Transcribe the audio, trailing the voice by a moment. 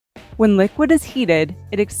When liquid is heated,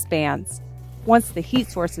 it expands. Once the heat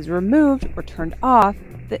source is removed or turned off,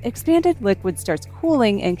 the expanded liquid starts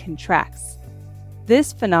cooling and contracts.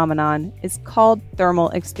 This phenomenon is called thermal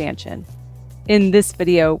expansion. In this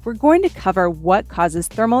video, we're going to cover what causes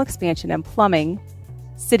thermal expansion in plumbing,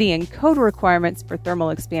 city and code requirements for thermal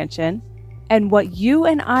expansion, and what you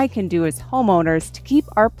and I can do as homeowners to keep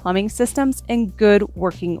our plumbing systems in good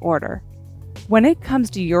working order. When it comes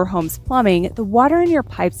to your home's plumbing, the water in your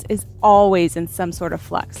pipes is always in some sort of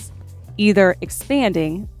flux, either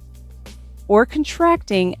expanding or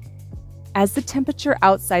contracting as the temperature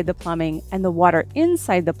outside the plumbing and the water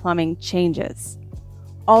inside the plumbing changes.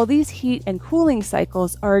 All these heat and cooling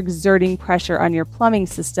cycles are exerting pressure on your plumbing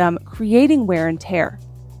system, creating wear and tear.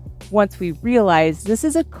 Once we realize this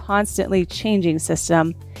is a constantly changing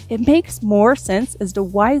system, it makes more sense as to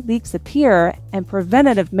why leaks appear, and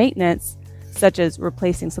preventative maintenance, such as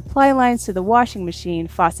replacing supply lines to the washing machine,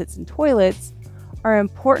 faucets, and toilets, are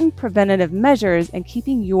important preventative measures in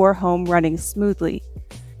keeping your home running smoothly.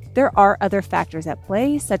 There are other factors at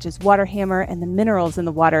play, such as water hammer and the minerals in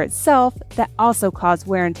the water itself, that also cause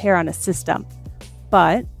wear and tear on a system.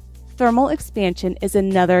 But thermal expansion is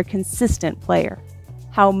another consistent player.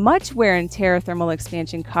 How much wear and tear thermal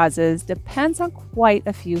expansion causes depends on quite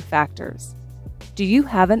a few factors. Do you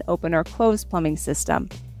have an open or closed plumbing system?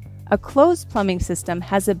 A closed plumbing system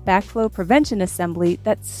has a backflow prevention assembly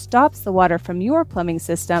that stops the water from your plumbing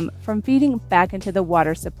system from feeding back into the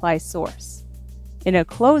water supply source. In a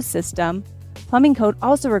closed system, plumbing code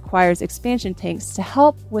also requires expansion tanks to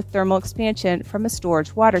help with thermal expansion from a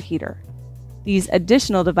storage water heater. These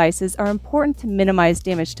additional devices are important to minimize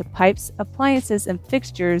damage to pipes, appliances, and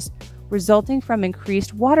fixtures resulting from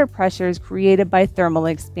increased water pressures created by thermal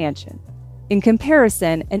expansion. In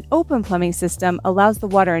comparison, an open plumbing system allows the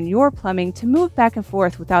water in your plumbing to move back and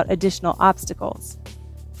forth without additional obstacles.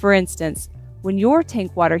 For instance, when your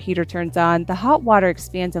tank water heater turns on, the hot water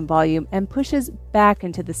expands in volume and pushes back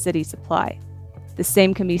into the city supply. The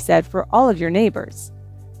same can be said for all of your neighbors.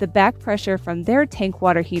 The back pressure from their tank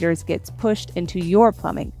water heaters gets pushed into your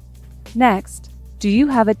plumbing. Next, do you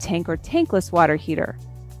have a tank or tankless water heater?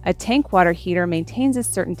 A tank water heater maintains a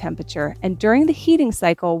certain temperature, and during the heating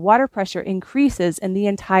cycle, water pressure increases in the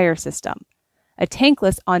entire system. A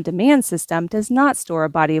tankless on-demand system does not store a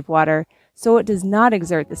body of water, so it does not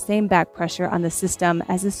exert the same back pressure on the system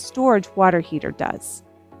as a storage water heater does.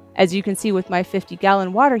 As you can see with my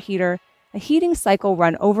 50-gallon water heater, a heating cycle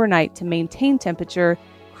run overnight to maintain temperature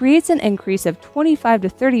creates an increase of 25 to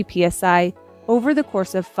 30 psi over the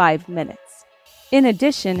course of 5 minutes. In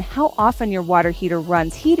addition, how often your water heater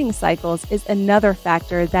runs heating cycles is another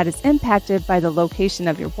factor that is impacted by the location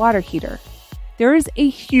of your water heater. There is a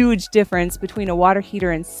huge difference between a water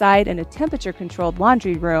heater inside in a temperature-controlled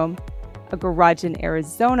laundry room, a garage in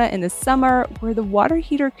Arizona in the summer where the water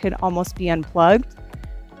heater could almost be unplugged,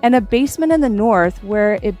 and a basement in the north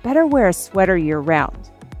where it better wear a sweater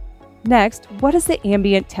year-round. Next, what is the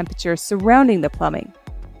ambient temperature surrounding the plumbing?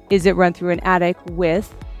 Is it run through an attic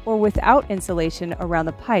with or without insulation around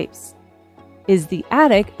the pipes? Is the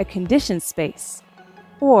attic a conditioned space?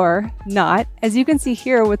 Or not, as you can see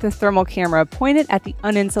here with the thermal camera pointed at the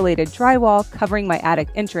uninsulated drywall covering my attic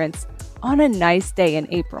entrance on a nice day in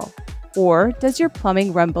April? Or does your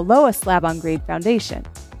plumbing run below a slab-on-grade foundation?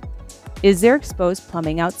 Is there exposed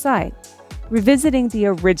plumbing outside? Revisiting the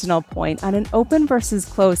original point on an open versus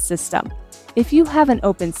closed system. If you have an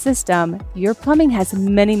open system, your plumbing has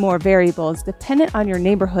many more variables dependent on your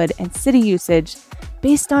neighborhood and city usage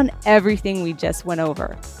based on everything we just went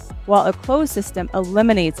over. While a closed system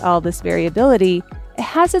eliminates all this variability, it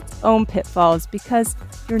has its own pitfalls because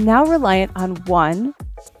you're now reliant on 1,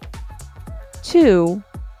 2,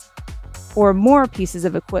 or more pieces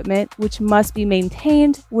of equipment which must be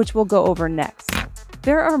maintained, which we'll go over next.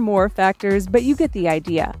 There are more factors, but you get the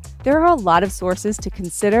idea. There are a lot of sources to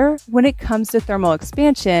consider when it comes to thermal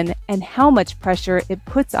expansion and how much pressure it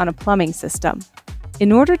puts on a plumbing system.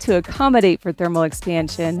 In order to accommodate for thermal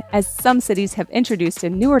expansion, as some cities have introduced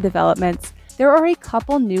in newer developments, there are a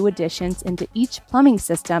couple new additions into each plumbing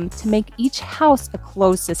system to make each house a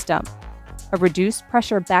closed system. A reduced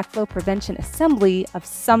pressure backflow prevention assembly of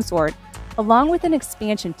some sort, along with an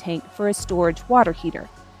expansion tank for a storage water heater.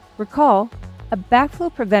 Recall, a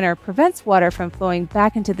backflow preventer prevents water from flowing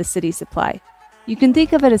back into the city supply. You can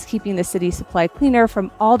think of it as keeping the city supply cleaner from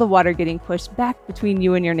all the water getting pushed back between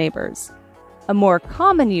you and your neighbors. A more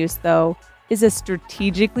common use, though, is a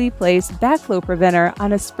strategically placed backflow preventer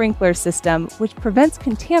on a sprinkler system, which prevents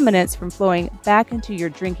contaminants from flowing back into your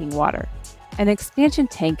drinking water. An expansion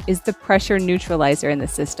tank is the pressure neutralizer in the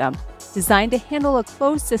system. designed to handle a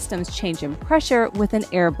closed system's change in pressure with an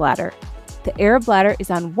air bladder. The air bladder is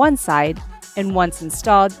on one side, and once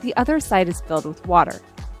installed, the other side is filled with water.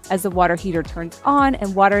 As the water heater turns on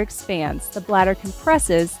and water expands, the bladder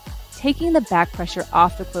compresses, taking the back pressure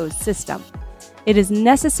off the closed system. It is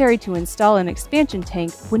necessary to install an expansion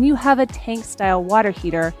tank when you have a tank-style water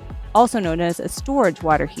heater, also known as a storage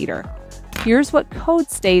water heater. Here's what code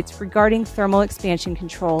states regarding thermal expansion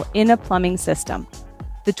control in a plumbing system.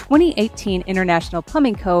 The 2018 International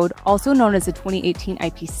Plumbing Code, also known as the 2018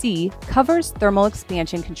 IPC, covers thermal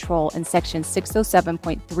expansion control in section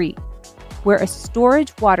 607.3, where a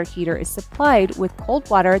storage water heater is supplied with cold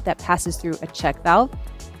water that passes through a check valve,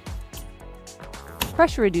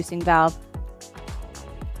 pressure-reducing valve,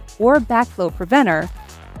 or backflow preventer.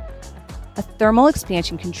 A thermal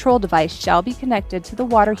expansion control device shall be connected to the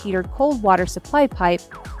water heater cold water supply pipe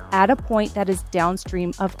at a point that is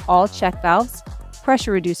downstream of all check valves,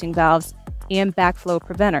 pressure-reducing valves, and backflow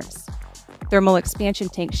preventers. Thermal expansion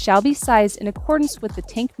tanks shall be sized in accordance with the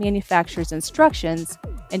tank manufacturer's instructions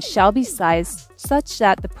and shall be sized such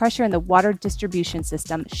that the pressure in the water distribution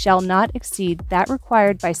system shall not exceed that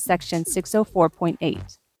required by section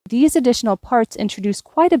 604.8. These additional parts introduce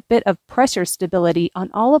quite a bit of pressure stability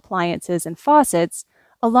on all appliances and faucets,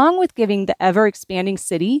 along with giving the ever-expanding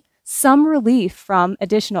city some relief from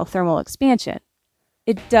additional thermal expansion.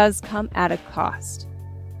 It does come at a cost.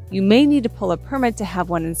 You may need to pull a permit to have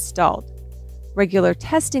one installed. Regular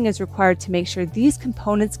testing is required to make sure these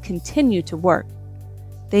components continue to work.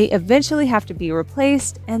 They eventually have to be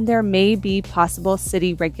replaced, and there may be possible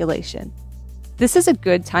city regulation. This is a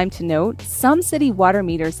good time to note some city water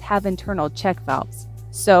meters have internal check valves.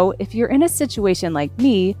 So if you're in a situation like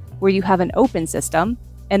me where you have an open system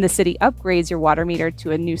and the city upgrades your water meter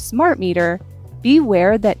to a new smart meter,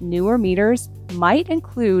 beware that newer meters might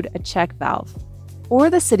include a check valve. Or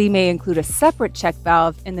the city may include a separate check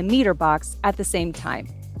valve in the meter box at the same time.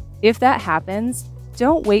 If that happens,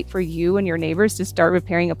 don't wait for you and your neighbors to start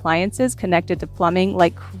repairing appliances connected to plumbing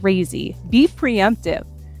like crazy. Be preemptive.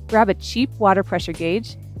 Grab a cheap water pressure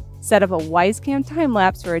gauge, set up a Wisecam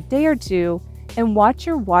time-lapse for a day or two, and watch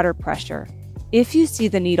your water pressure. If you see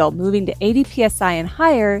the needle moving to 80 psi and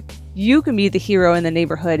higher, you can be the hero in the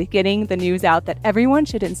neighborhood, getting the news out that everyone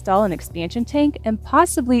should install an expansion tank and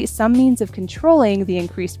possibly some means of controlling the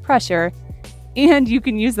increased pressure, and you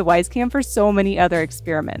can use the Wisecam for so many other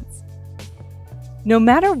experiments. No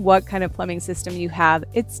matter what kind of plumbing system you have,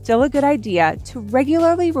 it's still a good idea to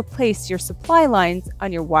regularly replace your supply lines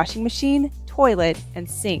on your washing machine, toilet, and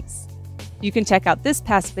sinks. You can check out this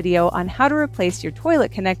past video on how to replace your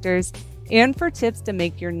toilet connectors and for tips to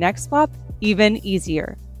make your next swap even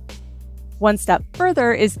easier. One step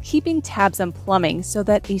further is keeping tabs on plumbing so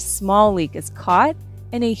that a small leak is caught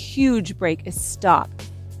and a huge break is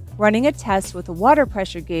stopped. Running a test with a water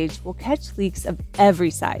pressure gauge will catch leaks of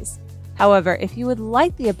every size. However, if you would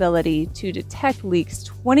like the ability to detect leaks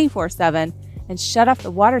 24/7 and shut off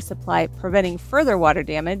the water supply, preventing further water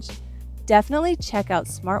damage, definitely check out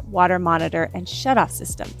smart water monitor and shutoff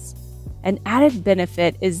systems. An added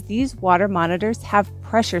benefit is these water monitors have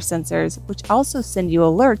pressure sensors, which also send you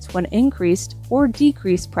alerts when increased or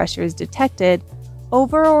decreased pressure is detected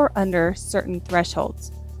over or under certain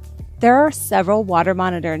thresholds. There are several water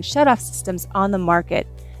monitor and shutoff systems on the market,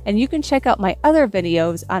 and you can check out my other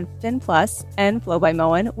videos on FinPlus and Flow by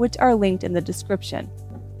Moen, which are linked in the description.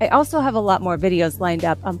 I also have a lot more videos lined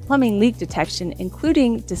up on plumbing leak detection,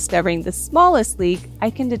 including discovering the smallest leak I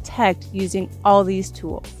can detect using all these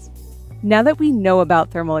tools. Now that we know about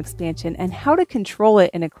thermal expansion and how to control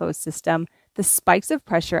it in a closed system, the spikes of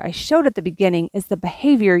pressure I showed at the beginning is the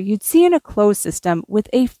behavior you'd see in a closed system with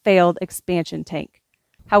a failed expansion tank.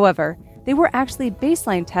 However, they were actually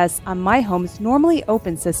baseline tests on my home's normally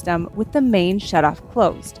open system with the main shutoff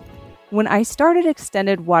closed. When I started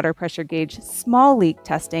extended water pressure gauge small leak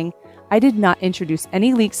testing, I did not introduce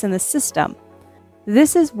any leaks in the system.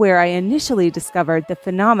 This is where I initially discovered the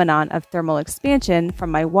phenomenon of thermal expansion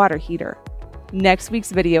from my water heater. Next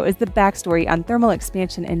week's video is the backstory on thermal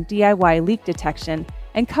expansion and DIY leak detection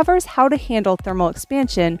and covers how to handle thermal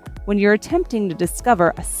expansion when you're attempting to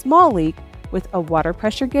discover a small leak with a water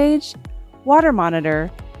pressure gauge, water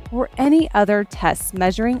monitor, or any other tests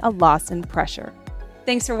measuring a loss in pressure.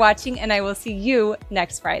 Thanks for watching, and I will see you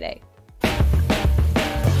next Friday.